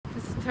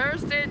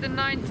Thursday the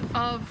 9th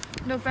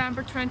of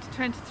November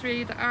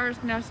 2023, the Irish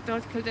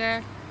National Stud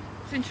Kildare.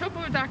 It's in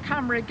trouble with that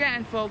camera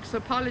again, folks, so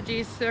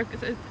apologies. This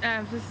is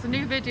a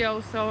new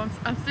video, so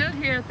I'm still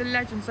here at the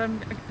Legends.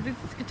 This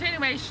is a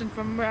continuation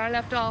from where I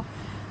left off.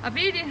 I'm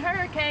eating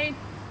Hurricane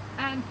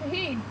and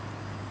Fahine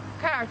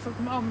carrots at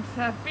the moment.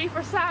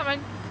 Beaver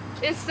salmon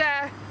is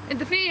in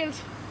the field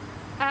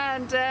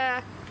and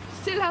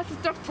still has his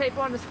duct tape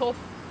on his hoof.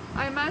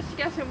 I managed to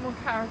get him one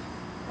carrot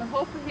and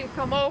hopefully he'll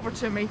come over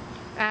to me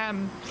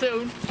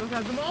soon, but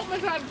at the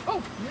moment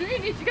oh, do you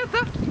need to get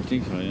that? I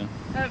think so, yeah.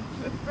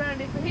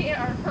 Apparently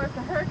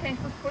the hurricane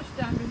pushed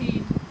down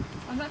Fahine.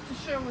 I'm not too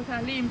sure whether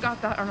Liam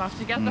got that or not. Did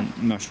you get that?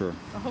 I'm not sure.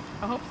 I hope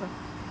so.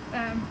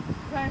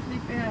 Apparently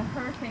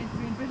hurricane's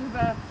been a bit of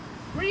a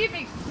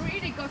really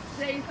good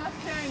today. He's not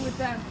sharing with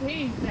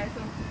Fahine today,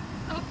 so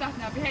stop that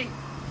now. Behave.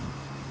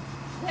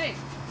 Behave.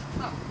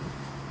 Stop.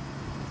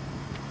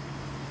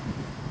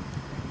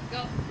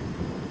 Go.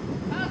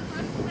 How's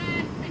my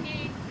friend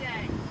Fahine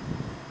today?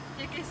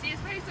 You can see his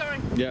face,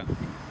 alright? Yeah.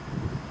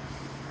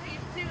 How you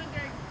doing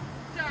there,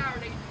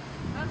 darling?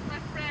 How's my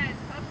friend?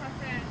 How's my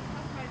friend?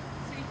 How's my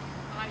sweet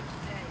eye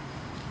today?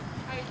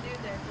 How you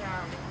doing there,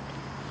 darling?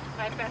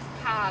 My best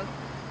pal.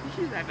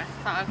 She's my best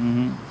pal. I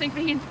think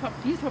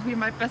he's probably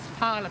my best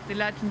pal at the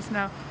Legends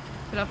now,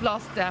 but I've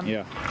lost them.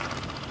 Yeah.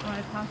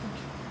 Right, happened.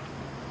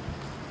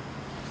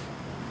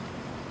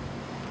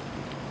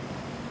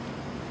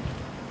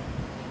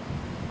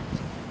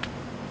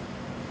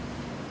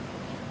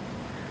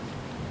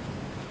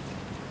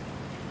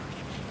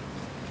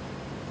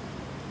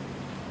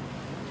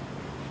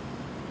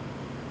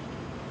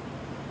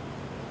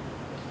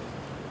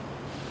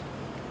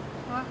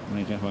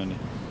 I can't find it.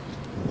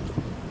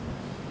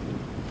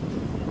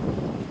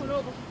 Pull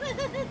over.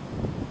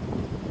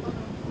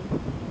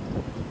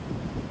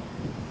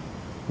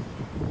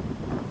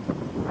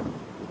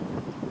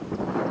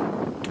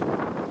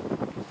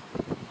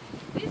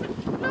 These are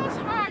not as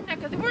hard now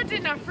because they weren't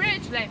in our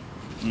fridge, like.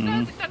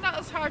 They're not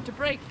as hard to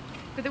break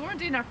because they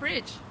weren't in our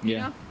fridge. Yeah. You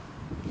know?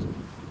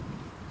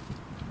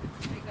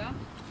 There you go.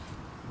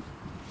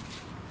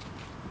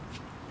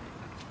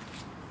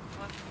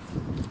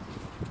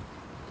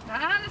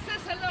 Anna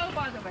says hello,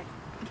 by the way.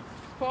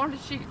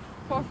 She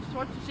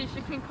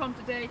couldn't come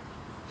today.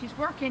 She's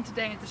working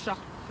today at the shop,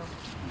 so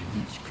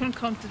she couldn't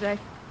come today.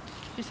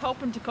 She's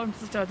hoping to come to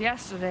the stud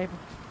yesterday, but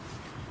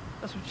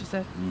that's what she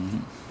said.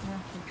 Yeah,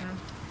 we can.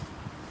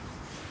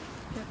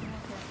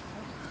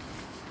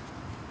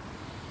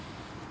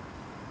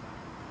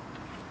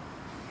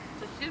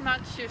 So she didn't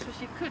manage to, so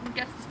she couldn't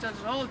get to the stud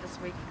at all this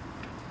week.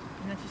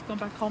 And then she's going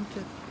back home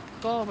to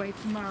Galway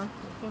tomorrow.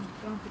 We're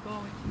going to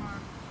Galway tomorrow.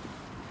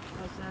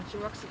 Because she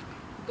works at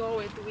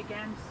Galway at the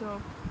weekend,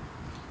 so.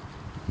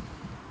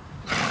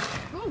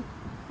 Oh,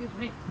 excuse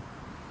me.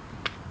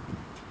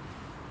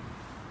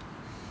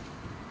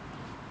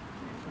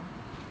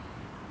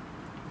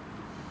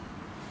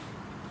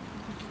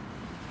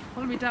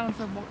 Pull me down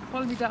as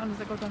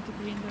I go down to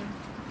Green there.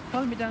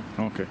 Pull me down.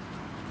 Okay.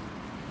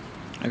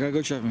 I got a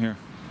good shot from here.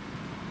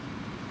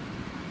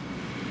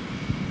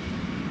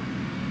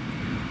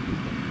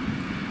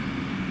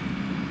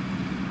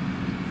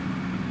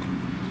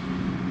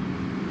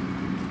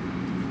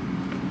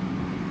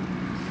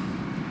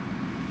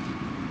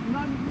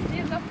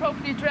 He's not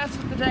properly dressed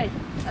for the day.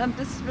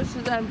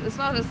 It's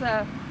not as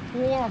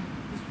warm,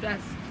 this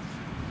dress.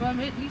 But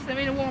at least I'm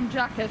in a warm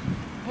jacket.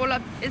 Well,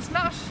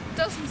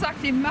 doesn't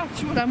exactly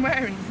match what I'm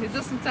wearing. It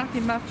doesn't exactly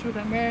match what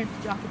I'm wearing,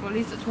 the jacket, but at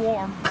least it's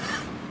warm.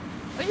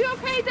 Are you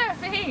okay there,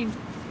 Fahine?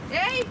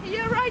 Hey, are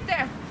you right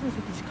there? I don't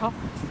think he's a cop.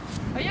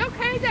 Are you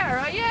okay there,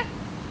 are you?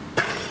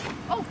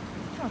 Oh,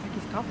 I don't think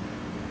he's a cop.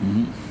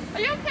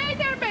 Are you okay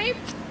there, babe?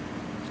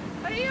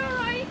 Are you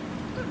alright?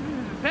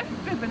 Bit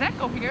of an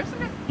echo here,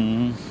 isn't it?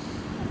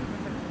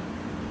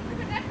 Bit of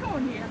an echo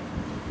in here.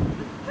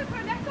 There's a bit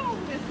of an echo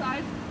on this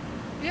side.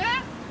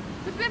 Yeah?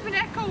 There's a bit of an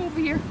echo over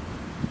here.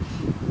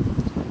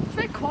 It's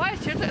very quiet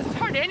here. There's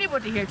hardly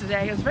anybody here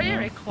today. It's very,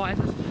 very quiet.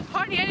 There's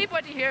hardly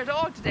anybody here at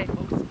all today,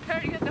 folks.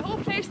 We got the whole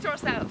place to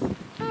ourselves.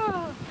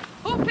 Oh,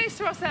 whole place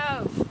to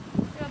ourselves.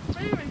 Yeah, it's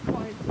very, very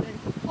quiet today.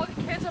 All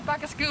the kids are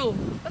back at school.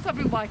 That's what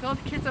we like. All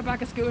the kids are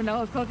back at school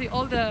now. It's because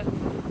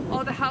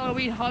all the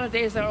Halloween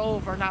holidays are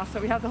over now, so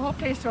we have the whole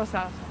place to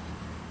ourselves.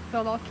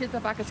 So all the kids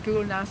are back at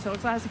school now, so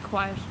it's nice and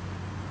quiet.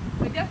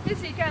 We get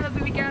busy again at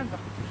the weekend, but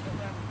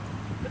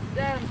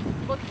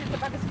both the kids are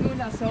back at school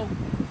now, so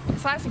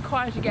it's nice and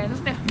quiet again,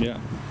 isn't it? Yeah.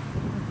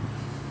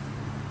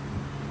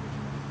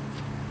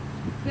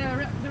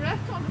 The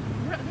restaurant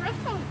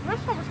was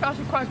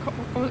actually quiet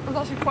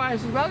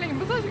as well. It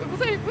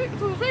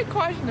was very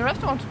quiet in the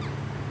restaurant.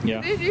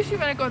 Yeah. Usually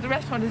when I go to the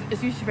restaurant,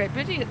 it's usually very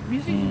busy.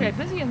 Very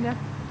busy in there.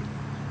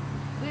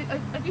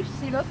 I used to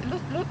see lots of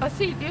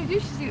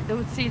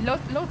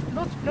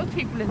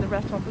people in the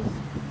restaurant, but it's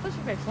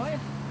actually very quiet.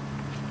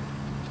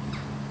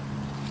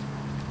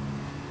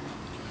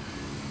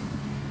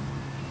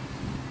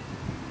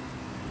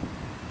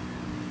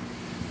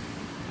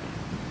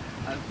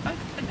 I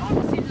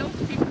normally see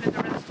loads of people in the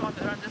restaurant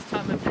around this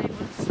time of day,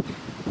 but it's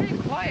very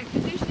quiet. yeah,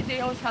 because usually they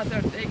always have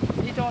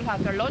they'd all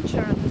have their lunch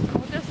around this.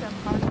 Oh, there's them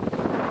party.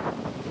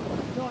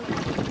 They all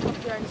up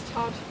there in his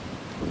Todd.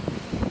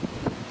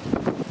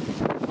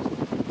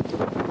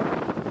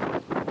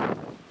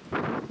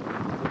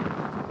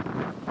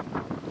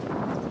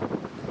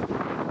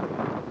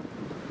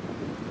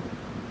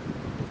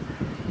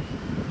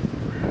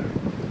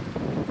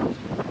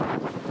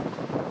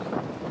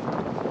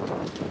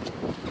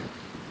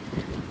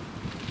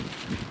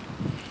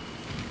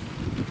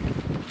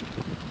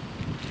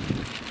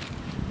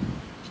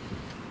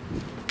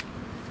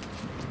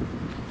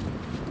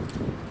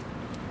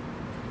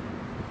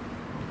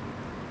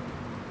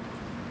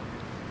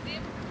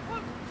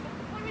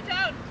 Put me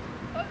down.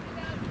 Put me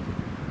down.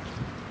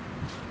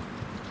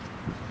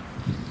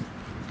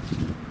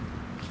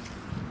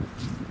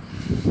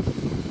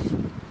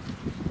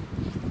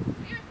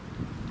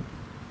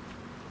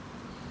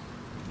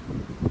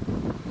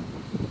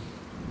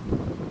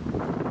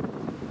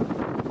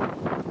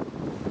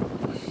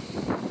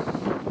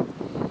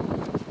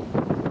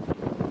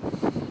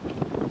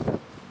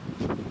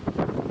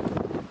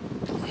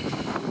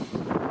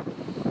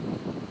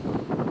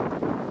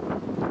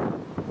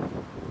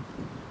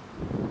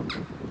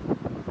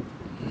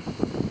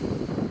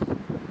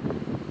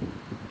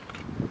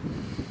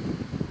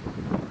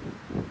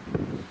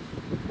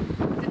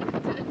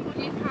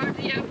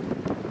 Here.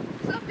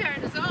 He's up there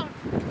in his own.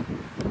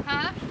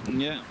 Huh?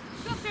 Yeah.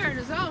 He's up there in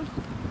his own.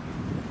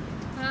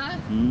 Huh?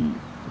 Mm.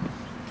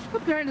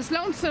 Up there in his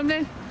lonesome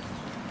then.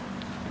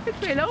 He's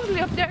pretty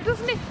lonely up there,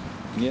 doesn't he?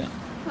 Yeah.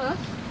 Huh?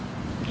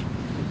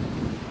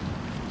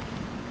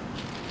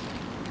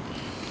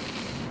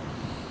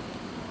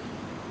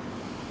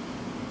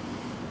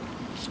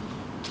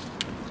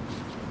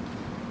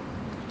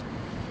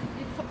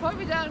 You put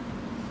me down.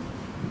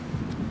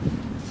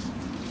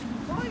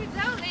 Put me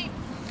down, Lee.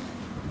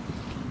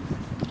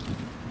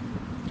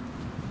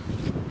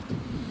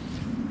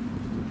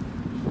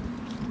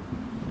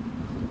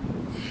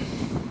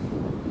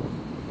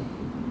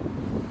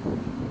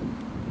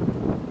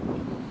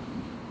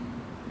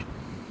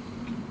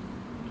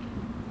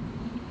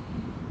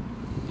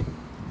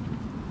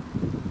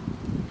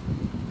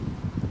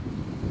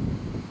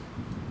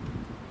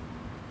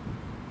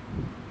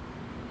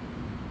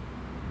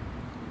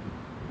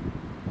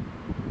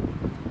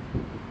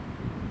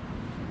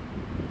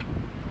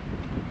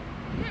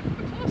 Here,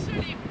 come closer,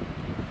 Lee.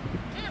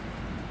 Here.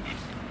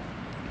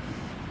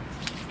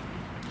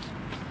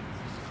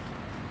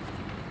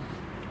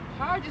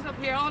 Harge is up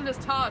here on this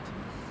Todd.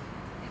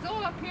 He's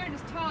all up here in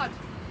his Todd.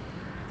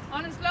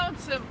 On his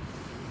lonesome.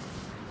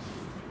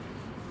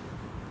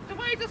 The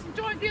way he doesn't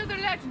join the other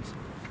legends.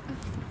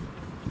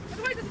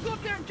 The way he doesn't go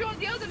up there and join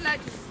the other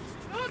legends.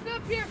 Go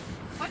up here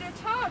on your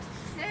Todd.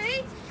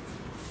 Hey?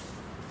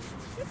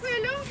 You're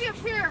pretty lonely up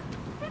here.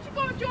 Why don't you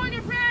go and join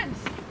your friends?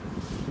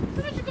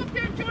 Why don't you go up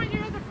there and join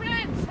your other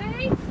friends,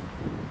 hey?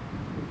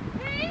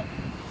 Hey?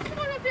 Come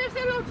on up there and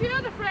say hello to your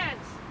other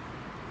friends.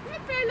 You're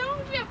very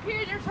lonely up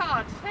here in your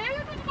thoughts, hey?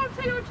 Why don't you go and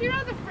say hello to your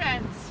other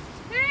friends,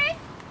 hey?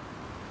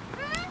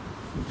 Huh?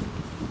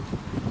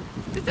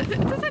 Does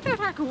that look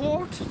like a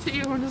wart to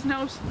you on his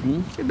nose?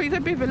 Hmm? There'd be a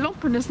bit of a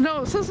lump in his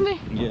nose, doesn't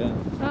he? Yeah.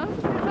 Huh?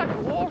 It's like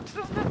a wart,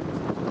 doesn't it?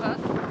 Huh?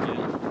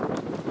 Yeah.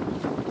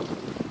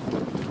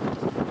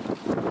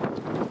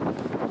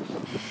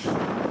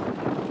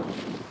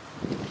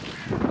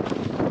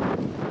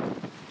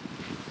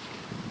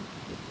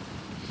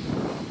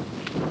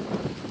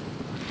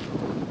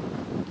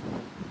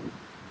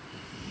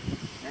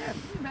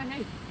 Yeah,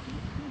 hey.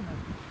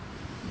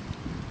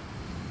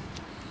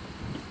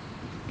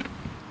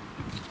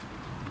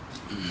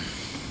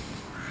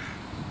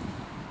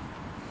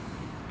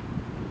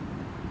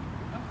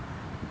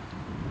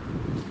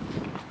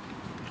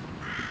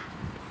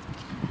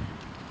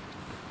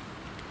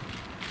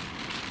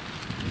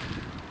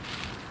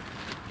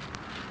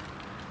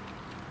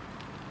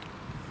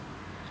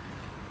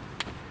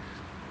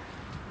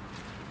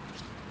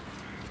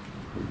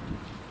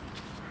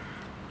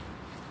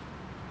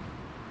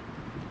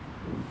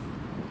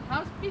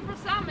 How's beaver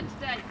salmon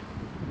today?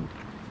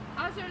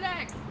 How's her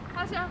leg?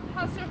 How's her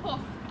hoof?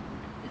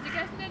 Is it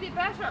getting any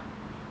better?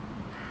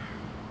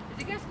 Is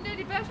it getting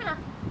any better?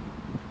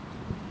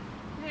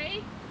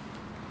 Hey?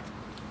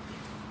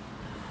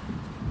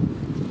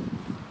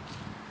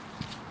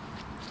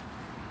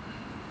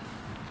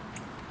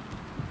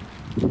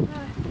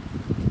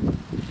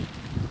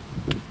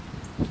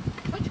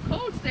 Such a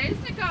cold day,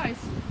 isn't it, guys?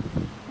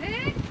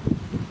 Hey?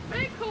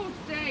 Very cold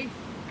day.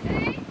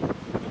 Hey?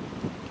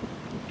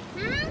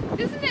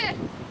 Isn't it?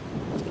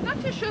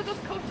 Not too sure those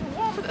coats are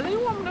warm. Are they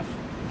warm enough?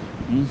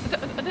 Hmm?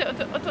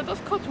 Are those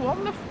coats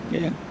warm enough?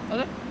 Yeah. Are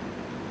they?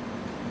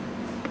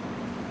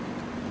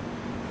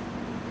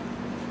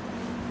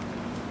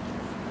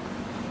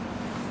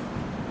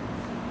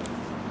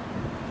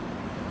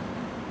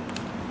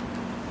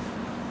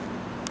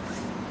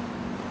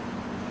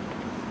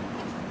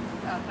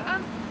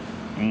 Fan?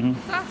 Mm-hmm.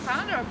 Is that a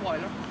fan or a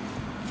boiler?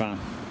 Fan.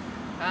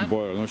 Fan?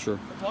 Boiler, not sure.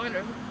 A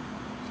boiler.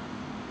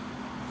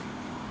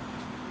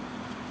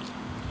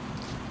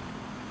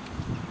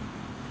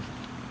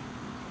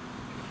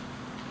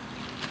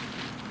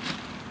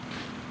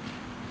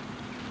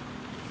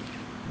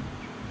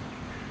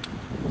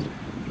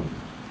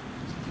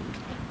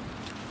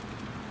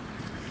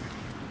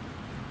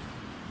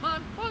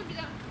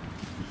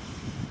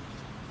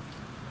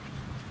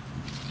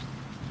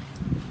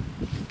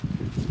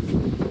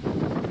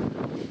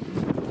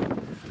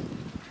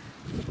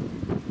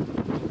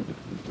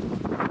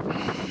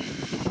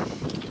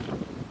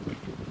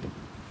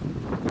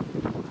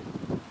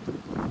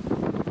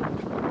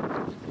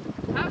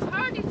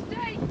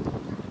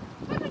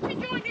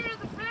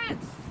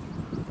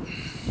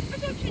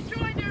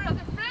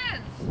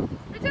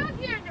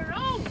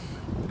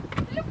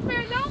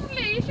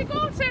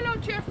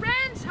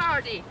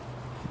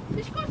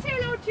 Go say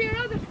hello to your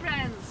other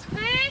friends,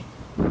 hey?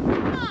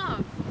 Come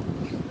on.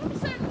 Don't be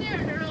sitting there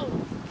on your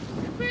own.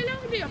 It's very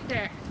lonely up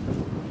there.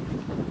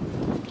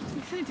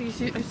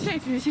 I'm saying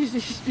to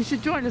you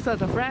should join us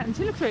as a friend.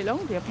 You look very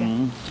lonely up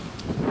there.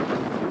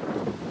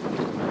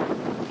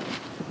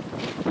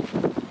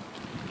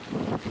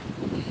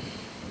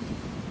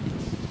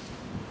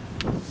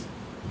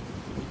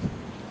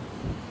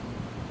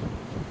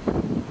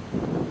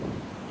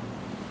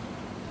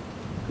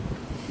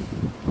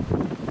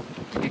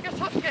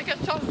 Get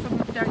shots from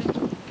up there.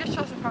 Get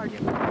shots of Hardy.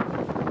 It's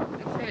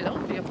very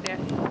lonely up there.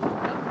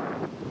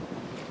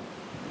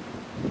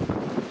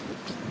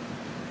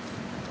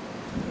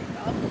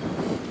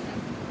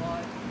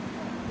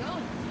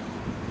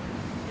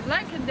 You're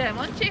liking them,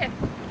 aren't you?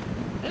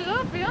 They're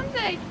lovely, aren't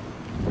they?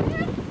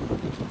 Yeah.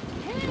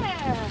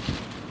 Yeah.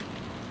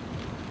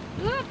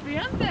 Lovely,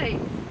 aren't they?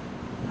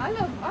 I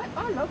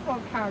love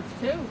road cards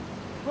too.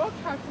 Road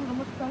cards are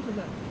much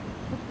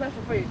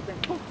better for you than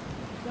cooks.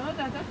 You know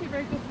that? That'd be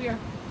very good for your.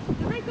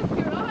 They're very good for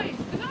your eyes.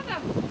 You know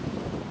that?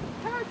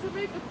 Carrots are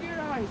very good for your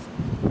eyes.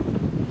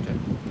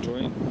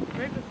 Joy.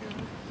 Very good for your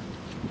eyes.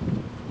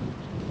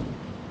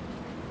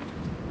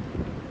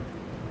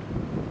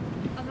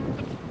 And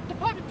they're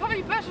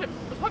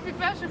probably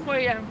better for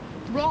you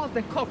raw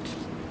than cooked.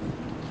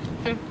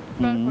 Better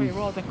for you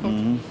raw than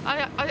cooked.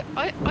 I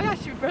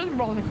actually prefer them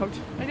raw than cooked.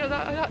 I know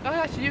that. I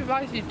actually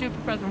do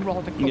prefer them raw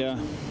than cooked. Yeah.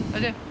 I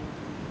do.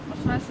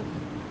 Much nicer.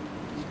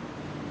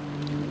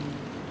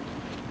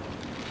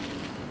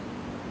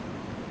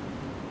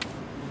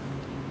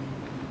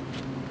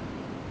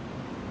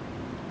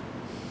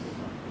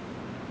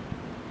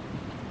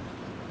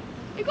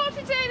 You go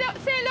to say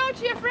hello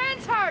to your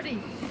friends,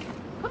 Hardy.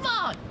 Come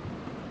on.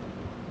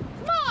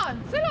 Come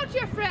on. Say hello to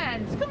your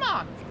friends. Come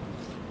on.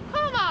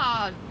 Come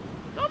on.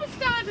 Don't be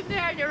standing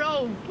there on your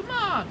own. Come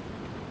on.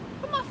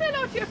 Come on, say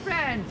hello to your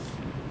friends.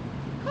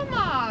 Come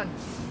on.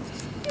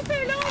 You're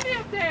very lonely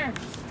up there.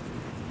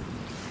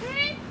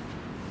 Hey?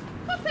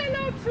 Come say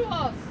hello to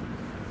us.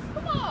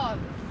 Come on.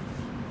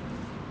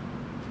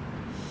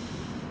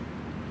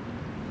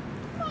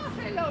 Come on,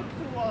 say hello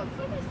to us.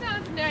 Don't be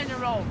standing there on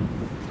your own.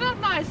 It's not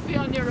nice to be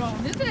on your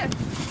own, is it?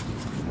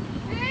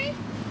 Hey?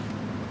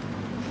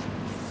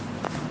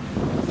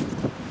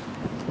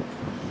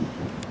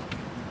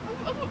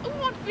 I wouldn't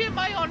want to be on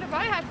my own if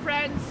I had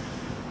friends.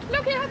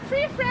 Look, you have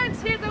 3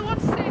 friends here that want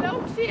to say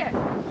hello to you.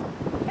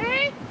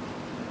 Hey?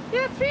 You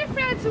have 3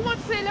 friends who want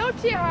to say hello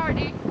to you,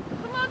 Hardy.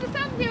 Come on, they're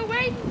standing here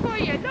waiting for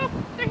you. Look,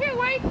 they're here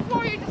waiting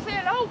for you to say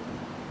hello.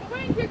 They're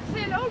waiting for you to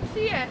say hello to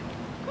you.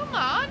 Come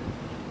on.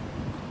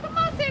 Come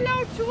on, say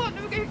hello to one.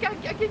 I'll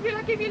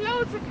give you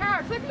loads of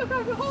cards. Look, I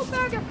have a whole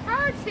bag of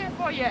cards here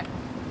for you.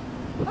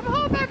 I have a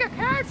whole bag of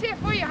cards here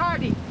for you,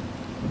 Hardy.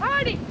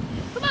 Hardy,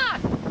 come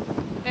on.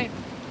 Hey.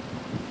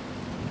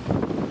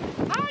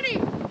 Hardy, I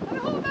have a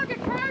whole bag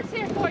of cards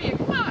here for you.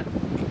 Come on.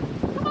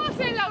 Come on,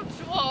 say hello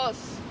to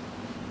us.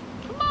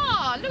 Come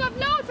on. Look, I have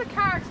loads of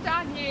cards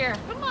down here.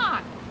 Come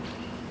on.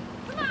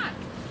 Come on.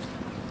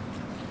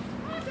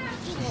 Come on down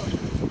to us.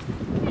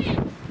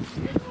 Here.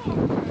 There's more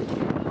cards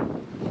here.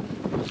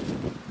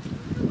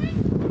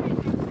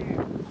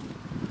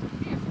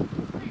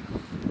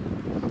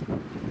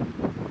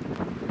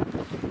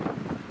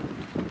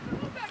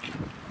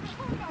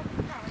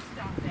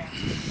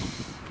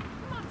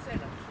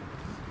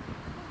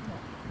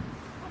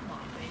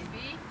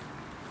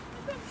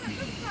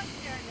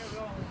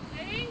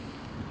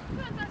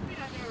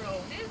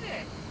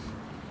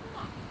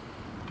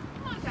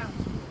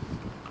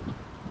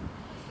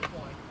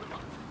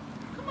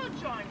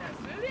 Join us,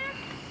 will you?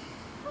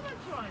 Come on,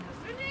 join us,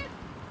 will you?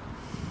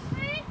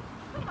 Hey,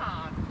 come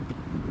on.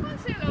 Come on,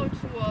 say hello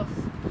to us.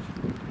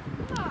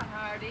 Come on,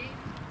 Hardy.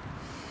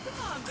 Come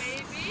on,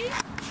 baby.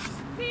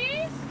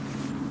 Please?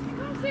 Come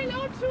on, say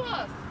hello to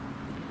us.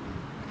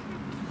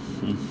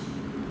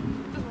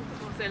 Just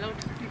want to say hello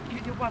to you.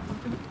 You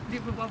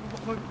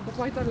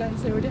wipe the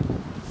lens there, will you?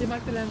 You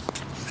wipe the lens.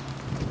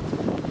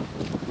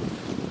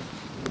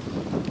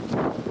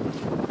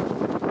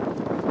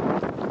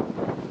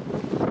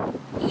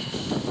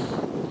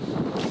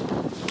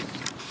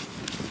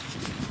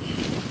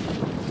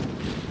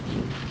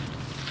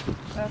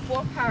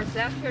 Four cars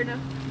left here now.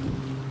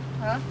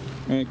 Huh?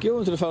 Go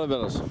into the fella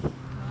bells.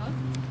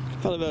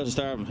 Fella bells are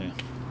starving here.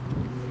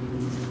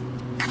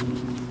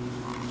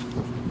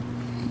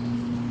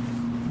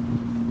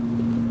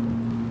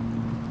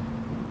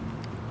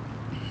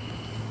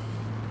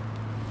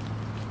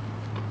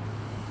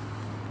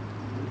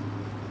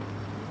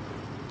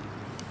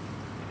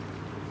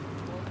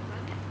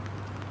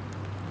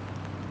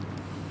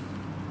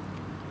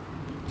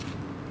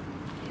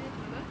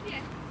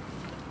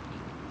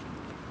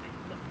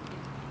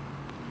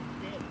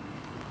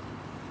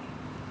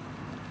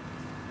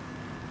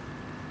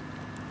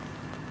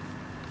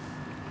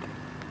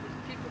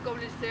 Go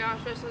to the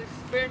Artificial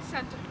Experience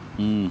Centre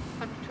and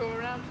tour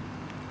around.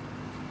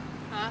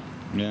 Huh?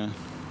 Yeah.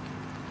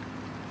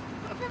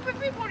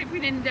 We've only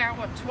been in there,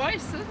 what,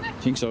 twice, isn't it? I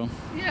think so.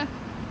 Yeah.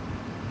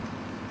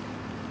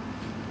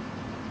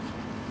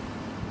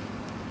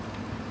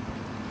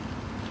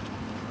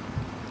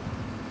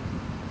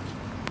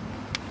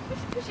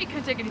 Especially you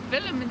can't take any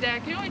film in there.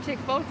 You can only take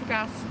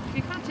photographs.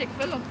 You can't take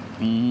film.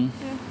 Mm-hmm.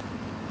 Yeah.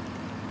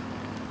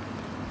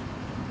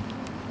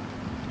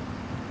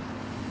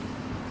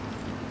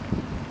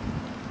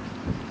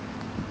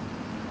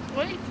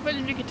 Only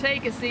film you could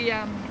take is the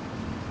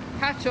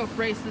catch-up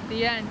race at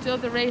the end. The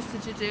other race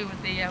that you do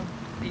with the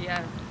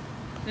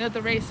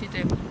other race you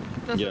do.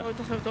 That's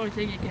the only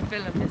thing you can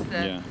film is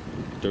the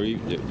the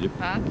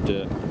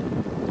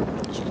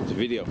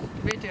video.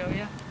 The video,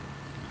 yeah.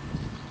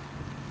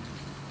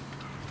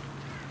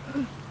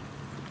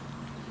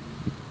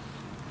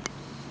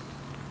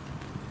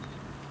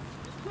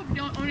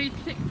 The only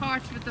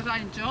part of it that I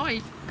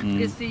enjoy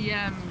is the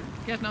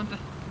getting on the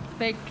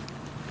fake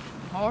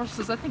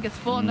horses. I think it's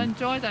fun. I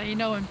enjoy that, you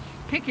know, and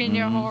picking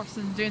your horse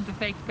and doing the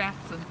fake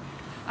bets, and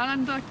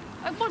I'm like,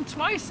 I won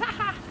twice.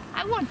 Haha!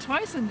 I won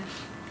twice in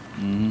this.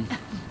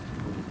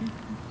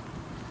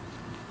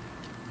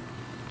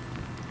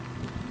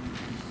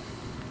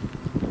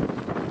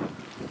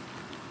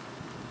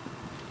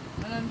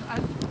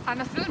 And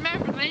I still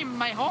remember the name of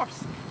my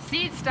horse,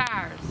 Seed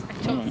Stars. I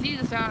chose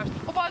Seed Stars.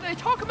 Oh, by the way,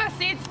 talking about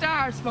Seed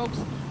Stars, folks,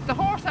 the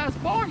horse I was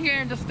born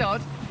here in the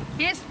stud,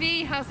 his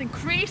fee has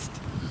increased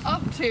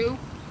up to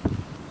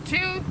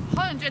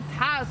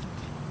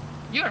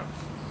 €200,000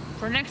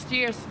 for next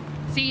year's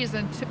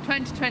season,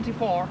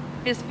 2024.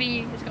 His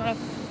fee is going up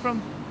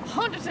from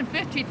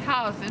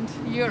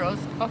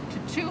 €150,000 up to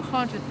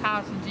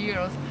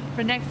 €200,000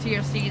 for next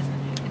year's season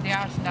in the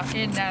Arsenal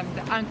in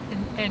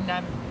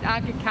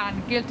Aga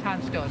Khan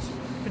Giltown stud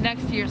for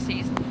next year's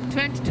season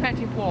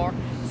 2024.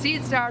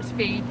 Seed Stars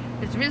fee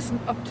has risen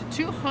up to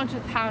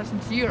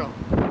 €200,000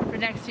 for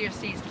next year's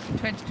season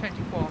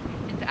 2024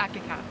 in the Aga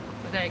Khan.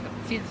 So there you go,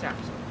 Seed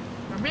Stars.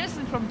 We're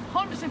risen from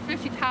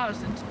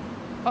 150,000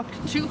 up to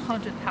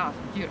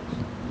 €200,000.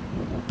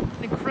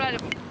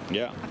 Incredible.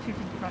 Yeah.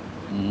 Absolutely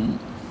incredible.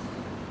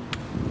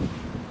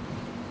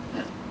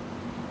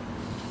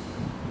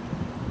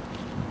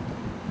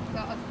 So I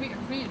was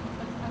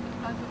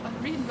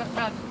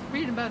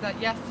reading about that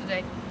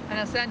yesterday, and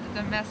I sent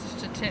a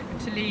message to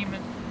Liam,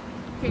 and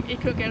he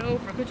could get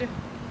over. Could you?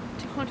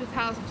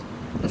 200,000.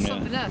 That's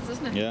something else,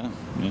 isn't it? Yeah.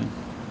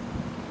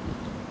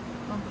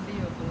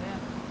 Unbelievable, yeah.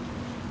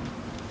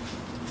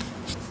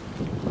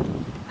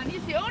 And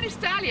he's the only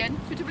stallion,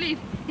 could you believe?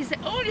 He's the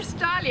only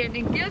stallion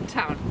in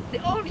Giltown.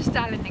 The only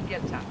stallion in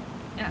Giltown.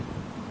 Yeah.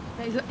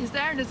 He's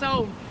there on his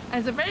own, and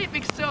it's a very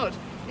big stud.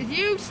 It's a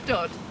huge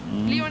stud.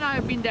 Leo and I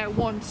have been there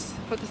once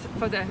for the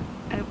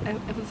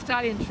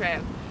stallion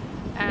trail.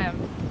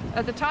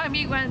 At the time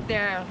he went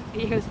there,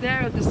 he was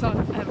there at the son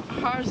of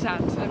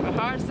Harzand.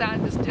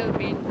 Harzand has still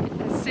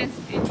since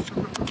been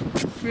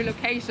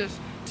relocated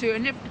to a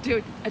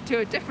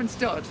different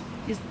stud.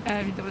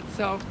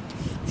 So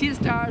Seed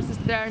Stars is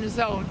there on his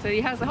own. So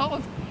he has a whole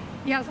of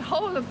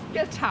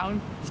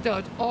Giltown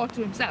stud all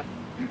to himself.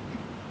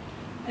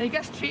 And he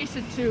gets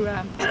treated to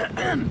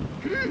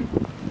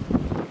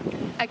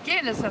a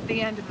Guinness at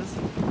the end of his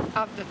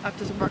after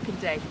his working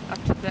day,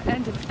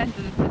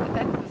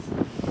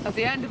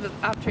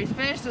 after he's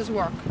finished his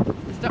work,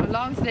 his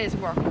long day's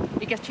work,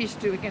 he gets treated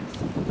to a Guinness.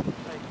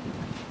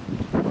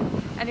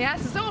 And he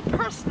has his own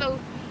personal,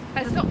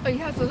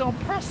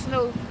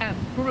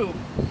 groom.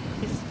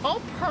 His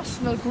own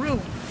personal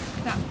groom.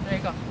 Now, there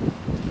you go.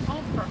 His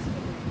own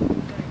personal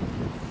groom. There you go.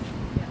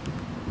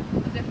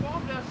 Yeah. And they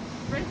formed a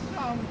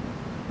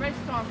very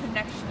strong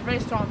connection, a very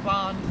strong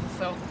bond.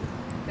 So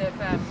they've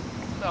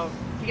so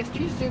he gets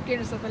treated to a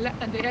Guinness at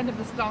the end of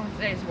his long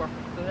day's work.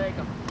 So there you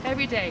go.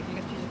 Every day he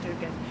gets treated to a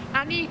Guinness.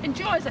 And he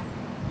enjoys it.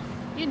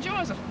 He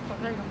enjoys it. So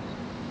there you go.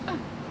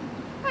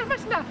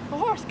 Imagine that, a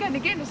horse getting a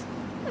Guinness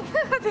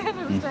at the end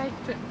of his day.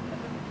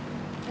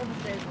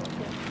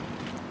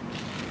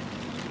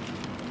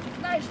 It's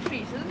a nice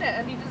treat, isn't it?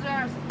 And he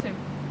deserves it too.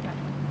 Yeah.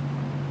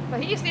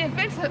 But he's the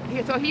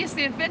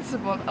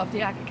invincible of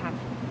the Aga Khan.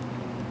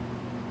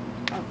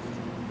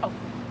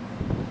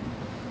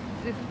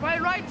 By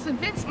rights,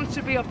 Invincible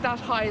should be up that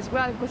high as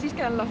well, because he's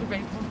getting a lot of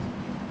rain.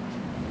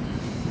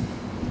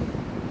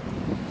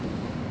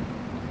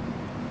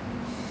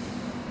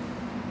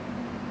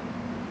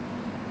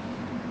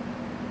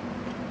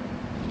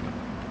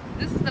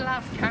 This is the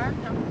last car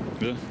now.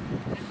 Yeah.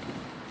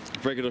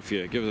 Break it up for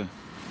you. Give it a...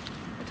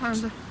 What time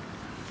is it?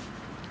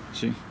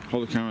 See?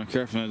 Hold the camera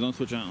carefully. Don't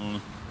switch out on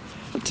it.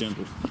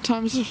 Gentle. What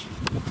time is it?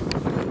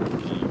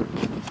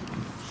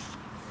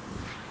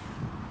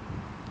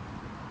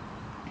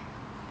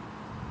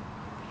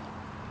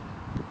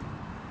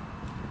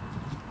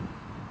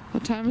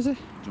 What time is it? I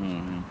don't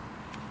know, yeah.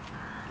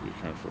 Do your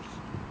card first.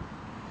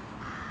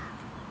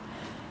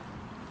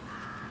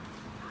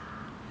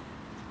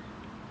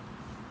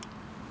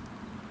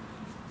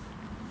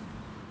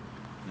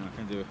 No, I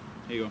can't do it.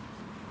 Here you go.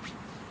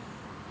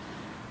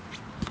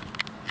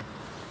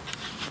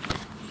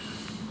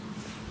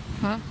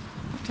 Huh?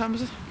 What time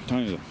is it? What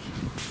time is it?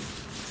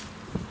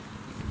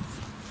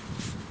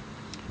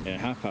 1:30.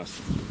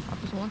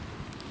 1:30.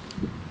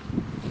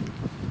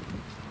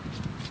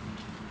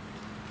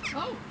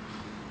 Oh!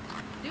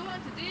 Do you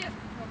want to do it?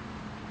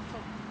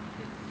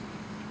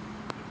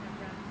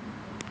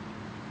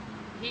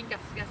 he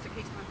gets to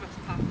keep my first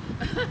pack.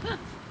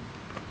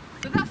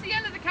 So that's the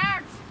end of the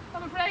cards.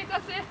 I'm afraid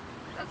that's it.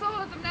 That's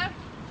all of them now.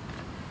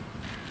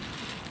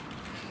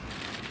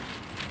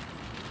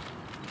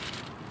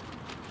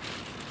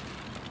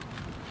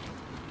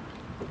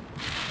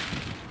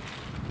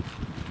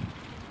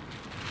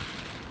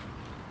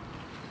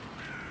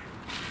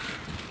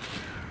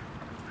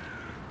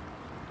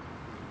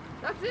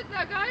 That's it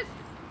now, guys.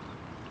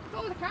 That's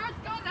all the cards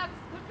gone. That's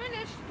we're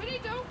finished.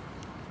 Finito.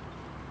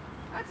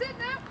 That's it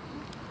now.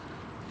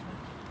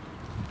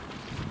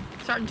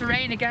 Starting to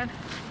rain again.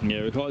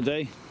 Yeah, we call it a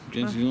day.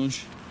 Getting some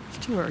lunch.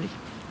 It's too early.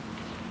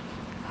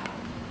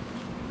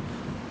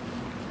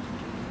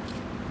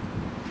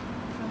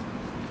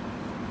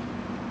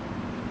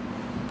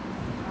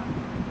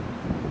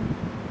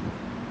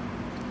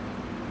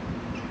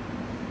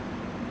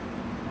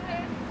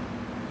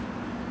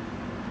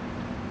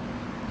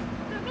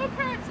 There's no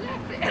cards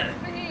left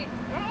for me.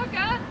 They're all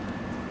gone.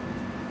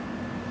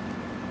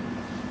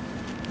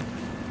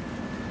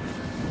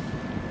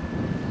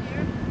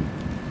 Here.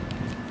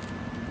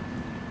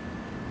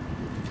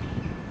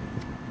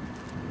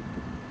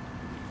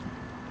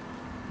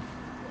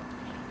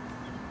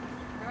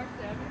 Cards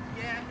there.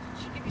 Yeah,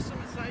 she give you some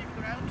aside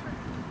for around her.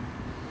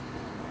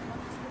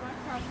 My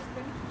cards is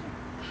finished.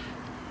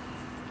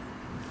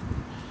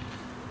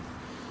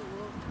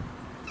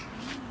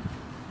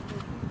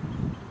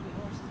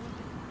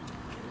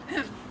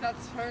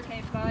 That's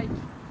hurricane fly.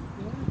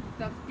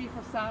 That's beef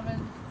or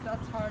salmon.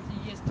 That's hardly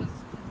Eustis.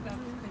 That's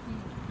the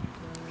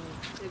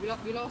heat. Yeah,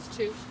 we lost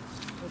two.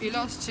 We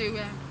lost two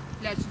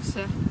legends.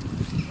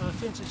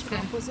 Vintage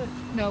Crump, was it?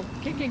 No,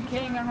 Kicking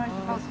King and Right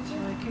Deposit.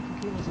 Kicking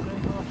King was a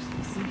great horse.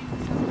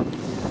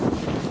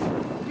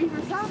 Beef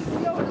or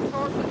salmon's the oldest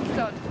horse in the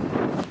stud.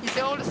 He's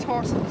the oldest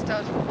horse in the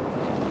stud.